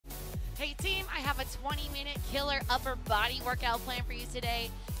Hey team, I have a 20-minute killer upper body workout plan for you today.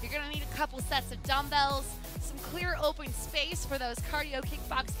 You're gonna need a couple sets of dumbbells, some clear open space for those cardio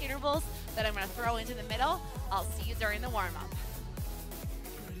kickbox intervals that I'm gonna throw into the middle. I'll see you during the warm-up.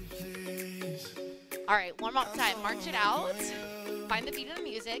 All right, warm-up time, march it out. Find the beat of the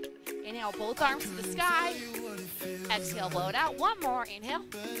music. Inhale, both arms to the sky. Exhale, blow it out. One more, inhale.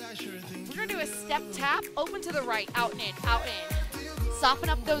 We're gonna do a step tap, open to the right, out and in, out and in. Soften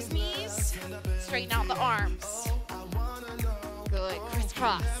up those knees, straighten out the arms. Good,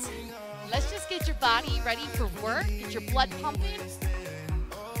 crisscross. Let's just get your body ready for work, get your blood pumping.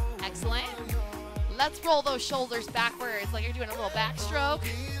 Excellent. Let's roll those shoulders backwards like you're doing a little backstroke.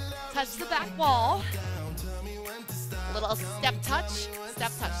 Touch the back wall. A little step touch,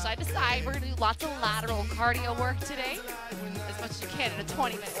 side to side. We're gonna do lots of lateral cardio work today, as much as you can in a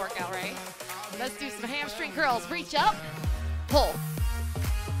 20-minute workout, right? Let's do some hamstring curls. Reach up, pull.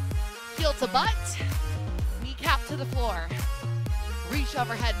 Heel to butt, kneecap to the floor. Reach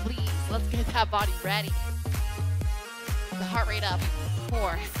overhead, please. Let's get that body ready. The heart rate up.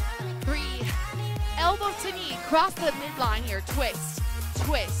 4, 3, elbow to knee, cross the midline here, twist,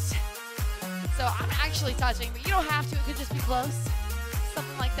 twist. So I'm actually touching, but you don't have to, it could just be close.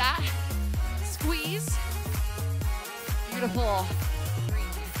 Something like that. Squeeze. Beautiful.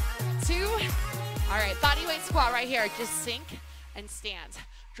 3, 2. All right, body weight squat right here. Just sink and stand.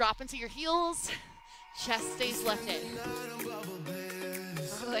 Drop into your heels. Chest stays lifted.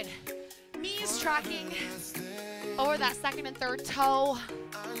 Good. Knees tracking over that second and third toe.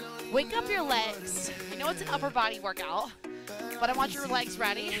 Wake up your legs. I know it's an upper body workout, but I want your legs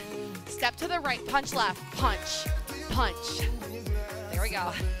ready. Step to the right, punch left, punch, punch. There we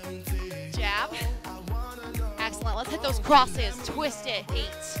go. Jab. Excellent. Let's hit those crosses. Twist it.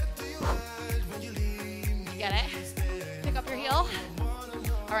 8. You get it? Pick up your heel.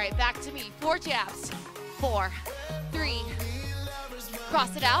 All right, back to me. 4 jabs. 4, 3.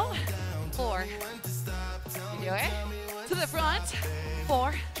 Cross it out. 4. You do it. To the front.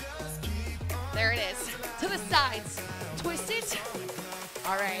 4. There it is. To the sides. Twist it.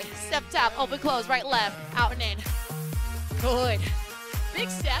 All right, step tap, open, close, right, left, out and in. Good. Big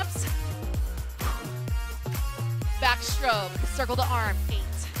steps. Backstroke, circle the arm, 8.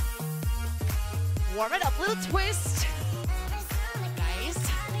 Warm it up, little twist. Nice.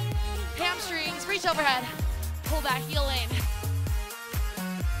 Hamstrings, reach overhead. Pull that heel in.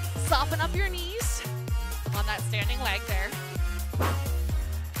 Soften up your knees on that standing leg there.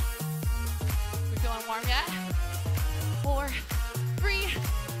 We feeling warm yet? 4, 3.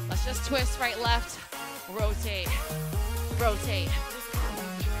 Let's just twist right, left, rotate, rotate.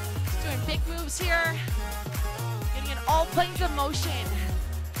 Just doing big moves here. Getting in all planes of motion.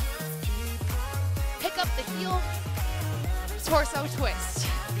 Pick up the heel, torso twist.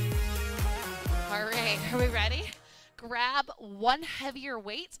 All right, are we ready? Grab one heavier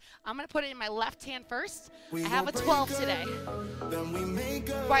weight. I'm gonna put it in my left hand first. I have a 12 today.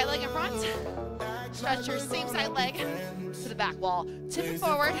 Right leg in front. Stretch your same side leg to the back wall. Tip it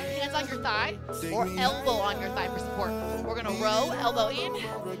forward, hands on your thigh, or elbow on your thigh for support. We're gonna row, elbow in,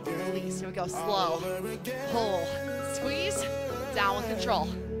 release. Here we go, slow. Pull, squeeze, down with control.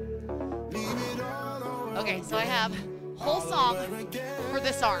 Okay, so I have whole song for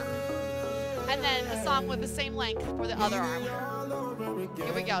this arm, and then a song with the same length for the other arm.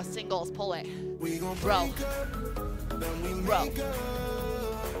 Here we go, singles, pull it. Row, row.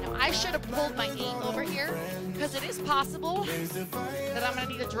 Now I should have pulled my 8 over here, because it is possible that I'm gonna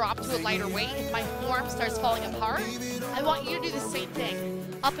need to drop to a lighter weight if my form starts falling apart. I want you to do the same thing.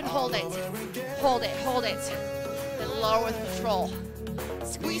 Up and hold it, hold it, hold it. Then lower with control.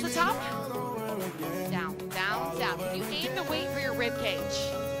 Squeeze the top. Down, down, down. Can you aim the weight for your rib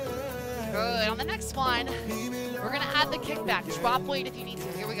cage? Good. On the next one, we're gonna add the kickback. Drop weight if you need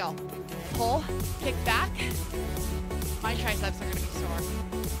to. Here we go. Pull, kick back. My triceps are gonna be sore.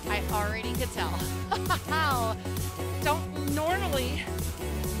 I already could tell. Don't normally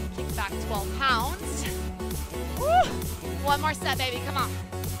kick back 12 pounds. Woo! One more set, baby. Come on.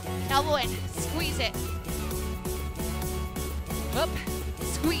 Elbow in. Squeeze it. Up.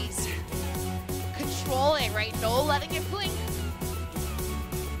 Squeeze. Control it, right? No letting it blink.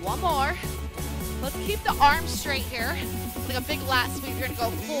 One more. Let's keep the arms straight here. It's like a big lat sweep. You're gonna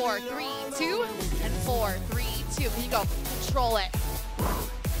go 4, 3, 2, and 4, 3, 2. Here you go. Control it.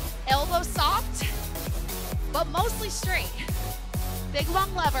 Elbow soft, but mostly straight. Big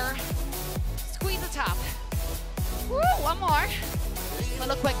long lever. Squeeze the top. Woo, one more. A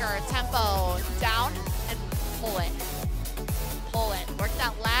little quicker. Tempo. Down and pull it. Pull it. Work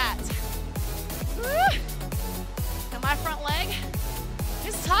that lat. Woo. Now my front leg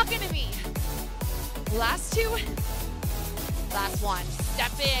is talking to me. Last two. Last one.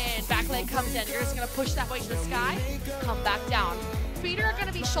 Step in. Back leg comes in. You're just going to push that way to the sky. Come back down. Feet are going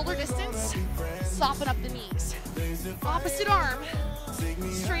to be shoulder distance. Soften up the knees. Opposite arm.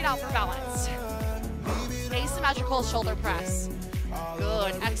 Straight out for balance. Asymmetrical shoulder press.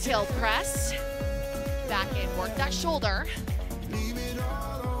 Good. Exhale, press. Back in. Work that shoulder.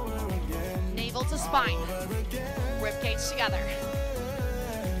 Navel to spine. Rib cage together.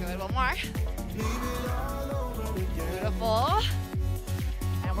 Good. One more. Beautiful.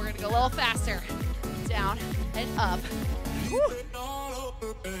 And we're going to go a little faster. Down and up. Woo.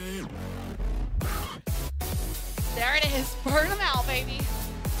 There it is. Burn them out, baby.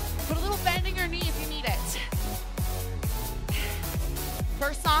 Put a little bend in your knee if you need it.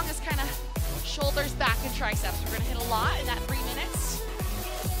 First song is kind of shoulders, back, and triceps. We're going to hit a lot in that 3 minutes.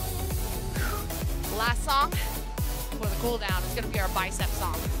 Last song for the cool down is going to be our bicep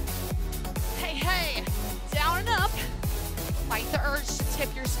song. Hey, hey. Down and up. Fight the urge to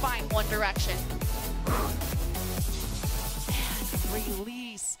tip your spine one direction. And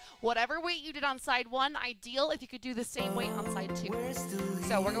release. Whatever weight you did on side one, ideal if you could do the same weight on side two.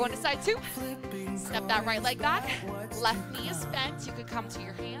 So we're going to side two. Step that right leg back. Left knee is bent. You could come to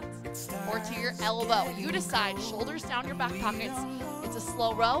your hands or to your elbow. You decide. Shoulders down your back pockets. It's a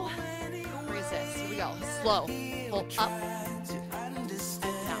slow row. Resist. Here we go. Slow. Pull up.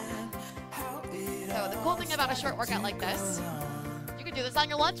 So the cool thing about a short workout like this, you can do this on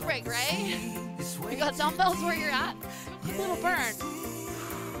your lunch break, right? You got dumbbells where you're at. A little burn.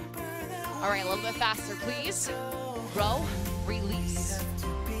 All right, a little bit faster, please. Row, release.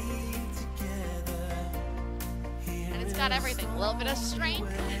 And it's got everything. A little bit of strength.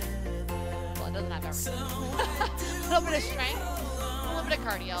 Well, it doesn't have everything. A little bit of strength, a little bit of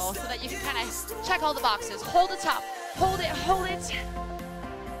cardio, so that you can kind of check all the boxes. Hold the top. Hold it, hold it.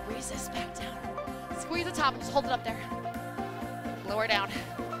 Resist back down. Squeeze the top and just hold it up there. Lower down.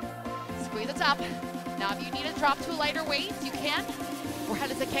 Squeeze the top. Now if you need to drop to a lighter weight, you can. We're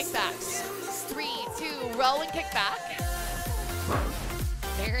headed to kickbacks. 3, 2, row and kick back.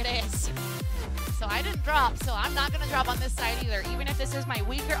 There it is. So I didn't drop, so I'm not gonna drop on this side either. Even if this is my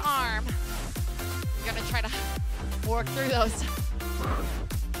weaker arm, I'm gonna try to work through those.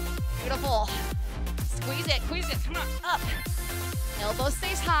 Beautiful. Squeeze it, come on, up. Elbow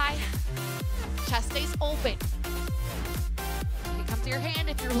stays high. Chest stays open. You can come to your hand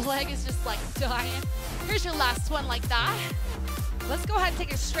if your leg is just like dying. Here's your last one like that. Let's go ahead and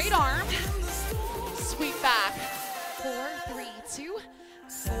take a straight arm. Sweep back. 4, 3, 2.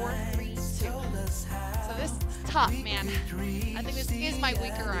 4, 3, 2. So this is tough, man. I think this is my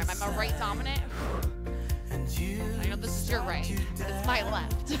weaker arm. I'm a right dominant. I know this is your right. It's my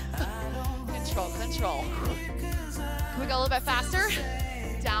left. Control, control. Can we go a little bit faster?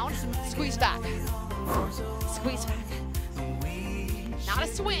 Down, squeeze back. Squeeze back. Not a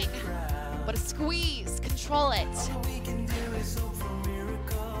swing, but a squeeze. Control it.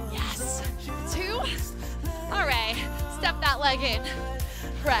 Yes. 2. All right. Step that leg in.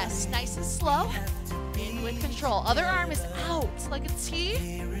 Press. Nice and slow. In with control. Other arm is out like a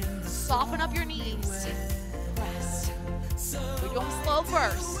T. Soften up your knees. Press. We're going slow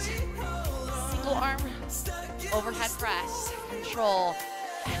first. Single arm overhead press. Control.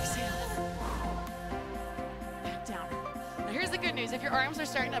 Exhale. Back down. Now here's the good news. If your arms are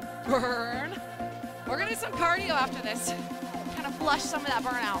starting to burn, we're going to do some cardio after this. Kind of flush some of that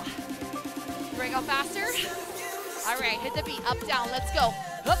burnout. Ready to go faster? All right, hit the beat. Up, down. Let's go.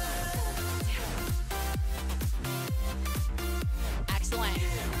 Up. Excellent.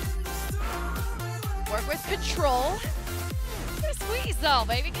 Work with control. Get a squeeze, though,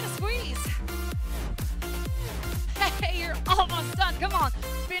 baby. Get a squeeze. Hey, you're almost done. Come on.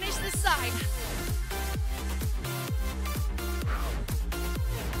 Finish this side.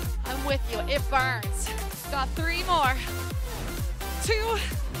 I'm with you. It burns. Got 3 more. 2.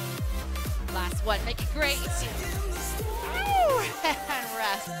 Last one. Make it great. Woo! And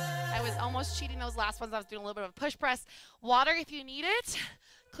rest. I was almost cheating those last ones. I was doing a little bit of a push press. Water if you need it.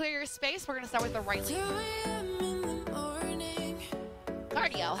 Clear your space. We're going to start with the right leg.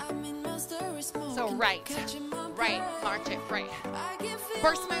 Cardio. So right, march it, right.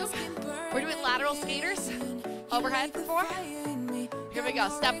 First move, we're doing lateral skaters. Overhead for 4. Here we go,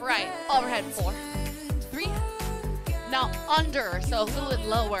 step right, overhead 4. 3. Now under, so a little bit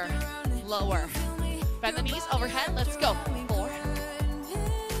lower. Bend the knees, overhead, let's go. 4.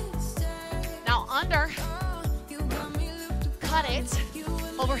 Now under, cut it,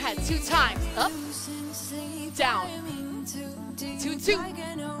 overhead 2 times, up, down. 2, 2. We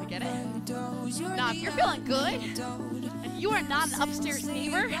get it? Now, if you're feeling good and you are not an upstairs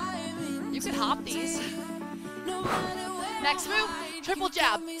neighbor, you can hop these. Next move, triple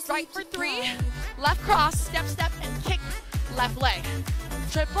jab. Right for 3, left cross, step, step, and kick left leg.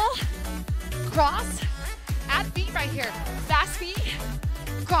 Triple, cross, add feet right here. Fast feet,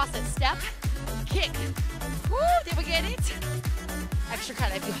 cross it, step, kick. Woo, did we get it? Extra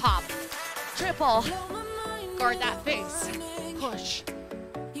credit if you hop. Triple, guard that face. Push,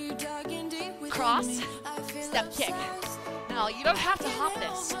 cross, step, kick. Now, you don't have to hop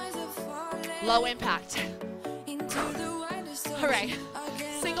this. Low impact. All right,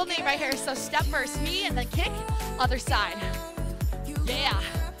 single knee right here. So step first, knee, and then kick, other side. Yeah,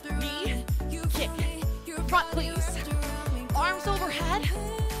 knee, kick. Front, please. Arms overhead.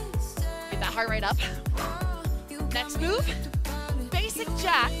 Get that heart rate up. Next move, basic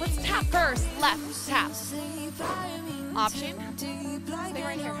jack. Let's tap first, left, tap. Option, stay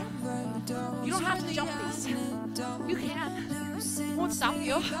right here. You don't have to jump these. You can. Won't stop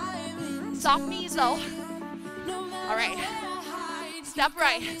you. Soft knees though. All right. Step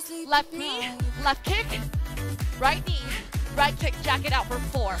right. Left knee, left kick. Right knee, right kick. Jack it out for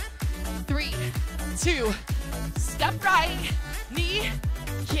 4, 3, 2. Step right. Knee,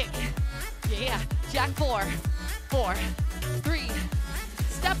 kick. Yeah. Jack 4, 4, 3.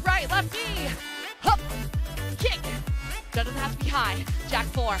 Step right. Left knee. Hup. Kick. Doesn't have to be high. Jack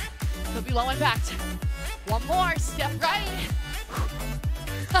 4. Could be low impact. One more. Step right.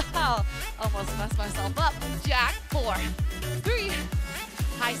 Almost messed myself up. Jack 4, 3.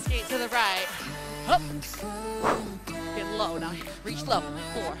 High skate to the right. Up. Get low now. Reach low.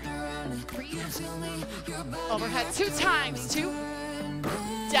 4, 3. Overhead 2 times. 2.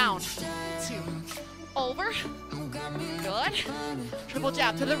 Down. 2. Over. Good. Triple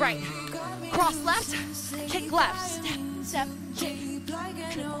jab to the right. Cross left. Kick left. Step, step, kick.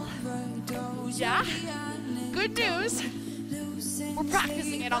 Triple. Yeah. Good news. We're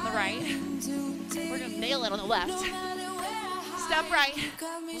practicing it on the right. We're gonna nail it on the left. Step right.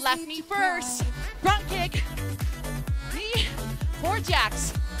 Left knee first. Front kick. Knee. 4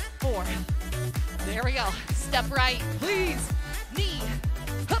 jacks. 4. There we go. Step right, please. Knee.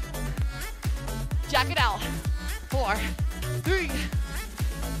 Hup. Jack it out. 4, 3.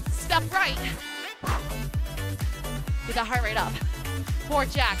 Step right. Get that heart rate up. 4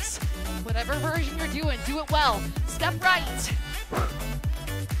 jacks. Whatever version you're doing, do it well. Step right.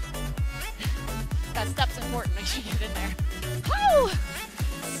 That step's important. Make sure you get in there. Woo!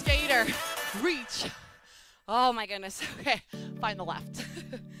 Skater. Reach. Oh my goodness. Okay, find the left.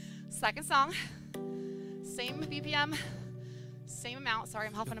 Second song. Same BPM. Same amount. Sorry,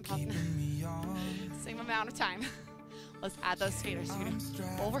 I'm huffing and puffing. Same amount of time. Let's add those skaters. So you're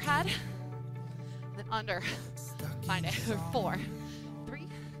gonna overhead, then under. Find it. 4, 3,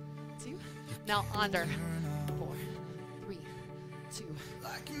 2. Now under. 4, 3, 2.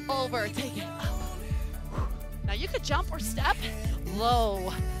 Over. Take it up. Now you could jump or step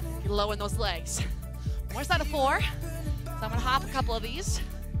low. Get low in those legs. More side of 4. So I'm gonna hop a couple of these.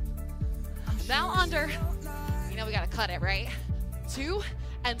 Now under. You know we gotta cut it, right? 2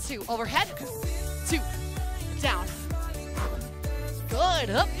 and 2. Overhead. 2. Down. Good.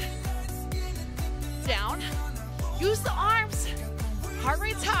 Up. Down. Use the arms. Heart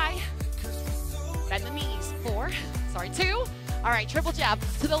rate's high. Bend the knees. 4. Sorry, 2. All right, triple jab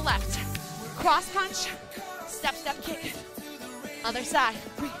to the left. Cross punch. Step, step, kick. Other side.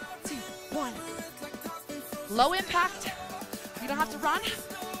 3, 2, 1. Low impact. You don't have to run.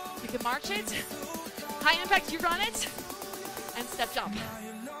 You can march it. High impact, you run it. And step jump.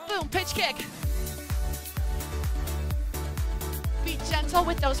 Boom, pitch kick. Be gentle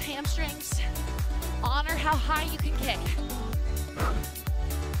with those hamstrings. Honor how high you can kick.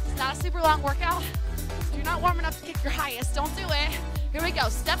 It's not a super long workout. If you're not warm enough to kick your highest, don't do it. Here we go.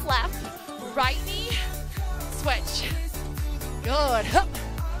 Step left. Right knee. Switch. Good. Hup.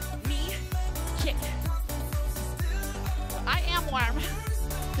 Knee. Kick. I am warm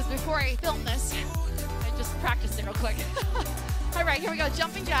because before I film this, I just practiced it real quick. All right, here we go.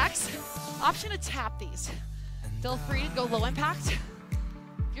 Jumping jacks. Option to tap these. Feel free to go low impact.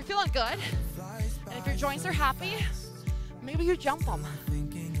 If you're feeling good, and if your joints are happy, maybe you jump them.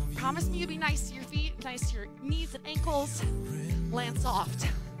 Promise me you'll be nice to your feet, nice to your knees and ankles. Land soft.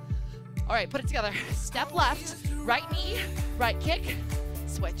 All right, put it together. Step left, right knee, right kick,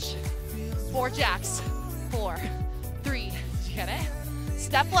 switch. 4 jacks. 4, 3. Did you get it?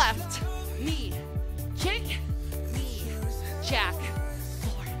 Step left, knee, kick, knee, jack.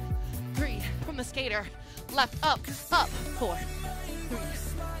 4, 3. From the skater. Left, up, up. 4, 3.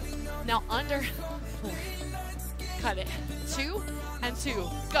 Now under. 4. Cut it. 2 and 2.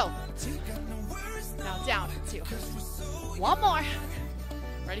 Go. 2. Now down. 2. One more.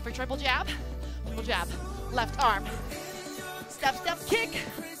 Ready for triple jab? Triple jab. Left arm. Step, step, kick.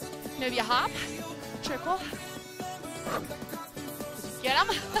 Maybe a hop. Triple. Get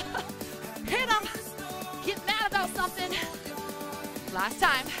him. Hit him. Get mad about something. Last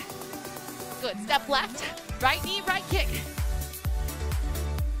time. Good. Step left. Right knee, right kick.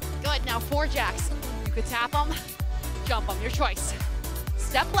 Good. Now 4 jacks. You could tap them, jump them, your choice.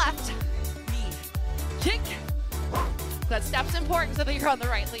 Step left. Knee. Kick. That step's important so that you're on the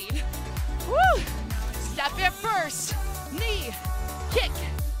right lead. Woo! Step in first. Knee. Kick.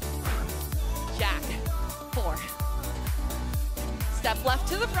 Jack. 4. Step left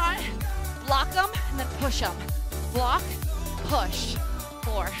to the front. Block them and then push them. Block. Push.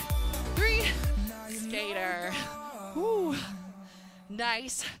 4. 3. Skater. Woo.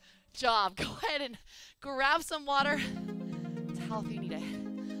 Nice job. Go ahead and grab some water. Towel if you need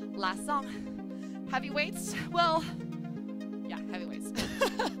it. Last song. Heavy weights. Well, yeah, heavy weights.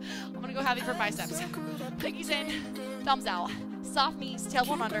 I'm gonna go heavy for biceps. Piggies in, thumbs out. Soft knees,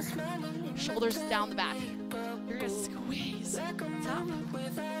 tailbone under. Shoulders down the back. You're gonna squeeze top.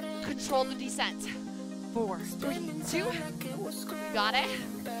 Control the descent. 4, 3, 2. You got it.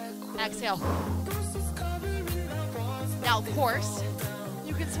 Exhale. Now, of course,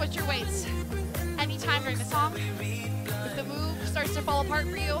 you can switch your weights anytime during the song. If the move starts to fall apart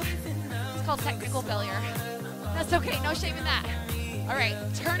for you, it's called technical failure. That's okay, no shame in that. All right,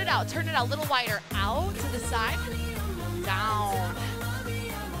 turn it out a little wider. Out to the side, down.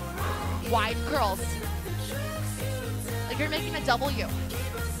 Wide curls. Like you're making a W.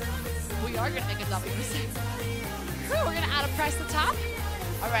 We are gonna make a W. We're gonna add a press the top.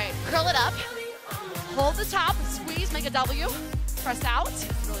 All right, curl it up. Hold the top, squeeze, make a W. Press out,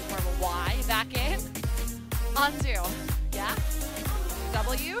 really more of a Y. Back in, undo. Yeah,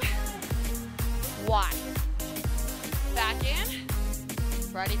 W, Y. Back in,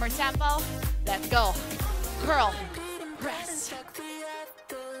 ready for tempo. Let's go. Curl, press.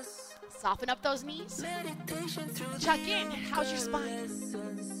 Soften up those knees. Check in, how's your spine?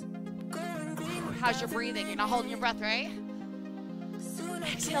 How's your breathing? You're not holding your breath, right?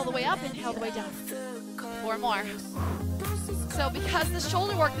 Exhale the way up, inhale the way down. 4 more. So because the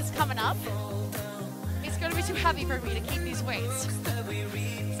shoulder work is coming up, it's gonna be too heavy for me to keep these weights.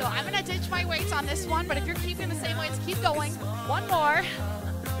 So I'm gonna ditch my weights on this one, but if you're keeping the same weights, keep going. 1 more.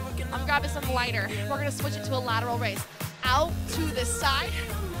 I'm grabbing some lighter. We're gonna switch it to a lateral raise. Out to the side,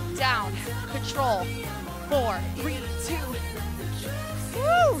 down, control. 4, 3, 2.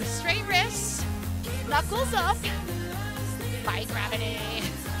 Woo, straight wrists, knuckles up. By gravity.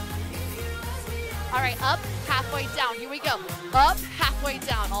 All right, up, halfway down. Here we go. Up, halfway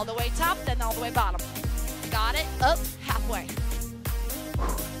down. All the way top, then all the way bottom. Got it? Up, halfway.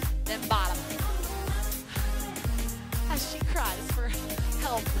 Then bottom. As she cries for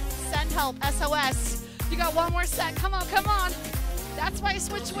help. Send help, SOS. You got 1 more set. Come on, come on. That's why I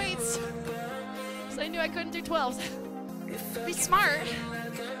switched weights. So I knew I couldn't do 12s. Be smart.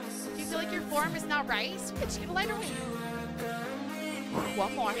 If you feel like your form is not right, switch. Get a lighter weight.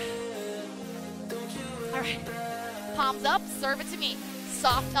 1 more. All right. Palms up, serve it to me.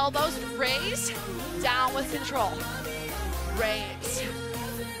 Soft elbows, raise, down with control. Raise.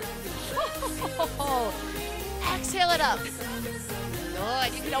 Exhale it up.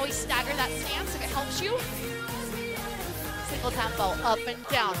 Good. You can always stagger that stance if it helps you. Single tempo, up and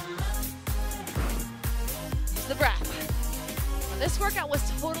down. Use the breath. Now, this workout was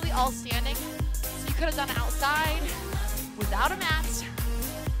totally all standing, so you could have done it outside without a mat.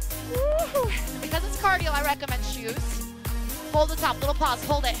 Woo. Because it's cardio, I recommend shoes. Hold the top, little pause,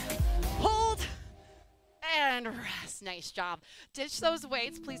 hold it. Hold and rest. Nice job. Ditch those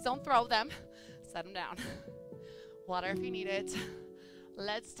weights, please don't throw them. Set them down. Water if you need it.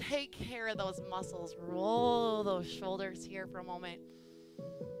 Let's take care of those muscles. Roll those shoulders here for a moment.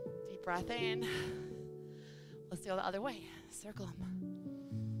 Deep breath in. Let's go the other way. Circle them.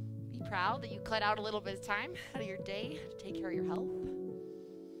 Be proud that you cut out a little bit of time out of your day to take care of your health.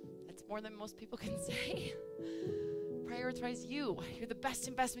 That's more than most people can say. Prioritize you. You're the best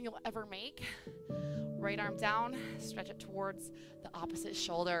investment you'll ever make. Right arm down, stretch it towards the opposite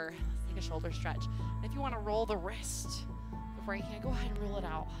shoulder. Let's take a shoulder stretch. And if you want to roll the wrist, the right hand, go ahead and roll it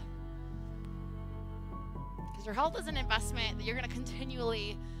out. Because your health is an investment that you're going to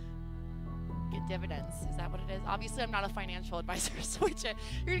continually get dividends. Is that what it is? Obviously, I'm not a financial advisor, so you're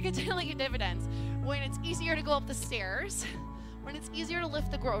going to continually get dividends. When it's easier to go up the stairs, when it's easier to lift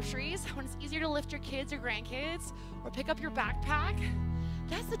the groceries, when it's easier to lift your kids or grandkids, or pick up your backpack,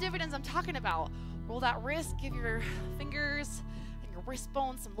 that's the dividends I'm talking about. Roll that wrist, give your fingers and your wrist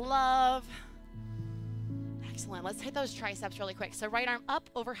bones some love. Excellent. Let's hit those triceps really quick. So right arm up,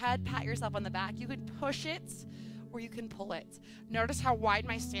 overhead, pat yourself on the back. You can push it or you can pull it. Notice how wide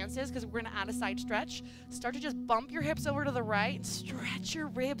my stance is because we're gonna add a side stretch. Start to just bump your hips over to the right and stretch your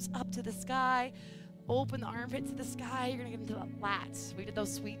ribs up to the sky. Open the armpit to the sky. You're gonna get into the lats. We did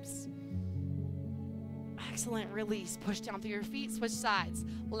those sweeps. Excellent. Release. Push down through your feet. Switch sides.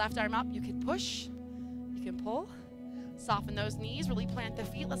 Left arm up. You can push. You can pull. Soften those knees. Really plant the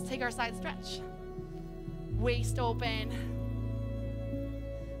feet. Let's take our side stretch. Waist open.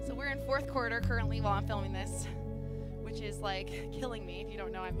 So we're in fourth quarter currently while I'm filming this, which is like killing me. If you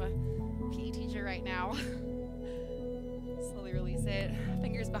don't know, I'm a PE teacher right now. Slowly release it.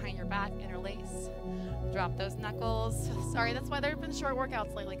 Fingers behind your back, interlace. Drop those knuckles. Sorry, that's why there have been short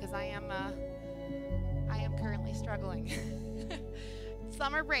workouts lately, because I am currently struggling.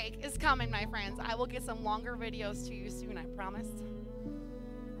 Summer break is coming, my friends. I will get some longer videos to you soon, I promise.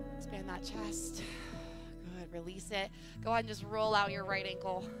 Expand that chest. Good, release it. Go ahead and just roll out your right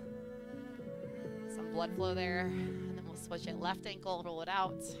ankle. Some blood flow there. And then we'll switch it. Left ankle, roll it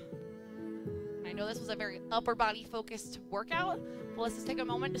out. And I know this was a very upper body focused workout, but let's just take a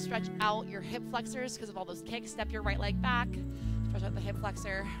moment to stretch out your hip flexors because of all those kicks. Step your right leg back. Stretch out the hip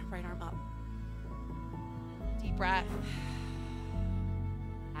flexor, right arm up. Deep breath.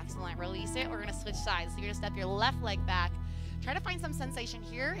 Excellent. Release it. We're going to switch sides. So you're going to step your left leg back. Try to find some sensation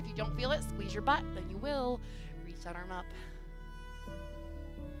here. If you don't feel it, squeeze your butt. Then you will. Reach that arm up.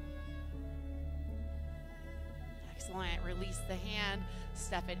 Excellent. Release the hand.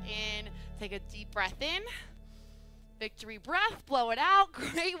 Step it in. Take a deep breath in. Victory breath. Blow it out.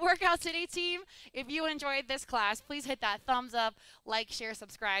 Great workout today, team. If you enjoyed this class, please hit that thumbs up, like, share,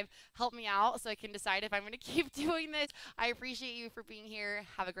 subscribe. Help me out so I can decide if I'm going to keep doing this. I appreciate you for being here.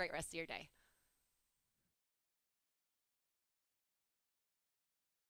 Have a great rest of your day.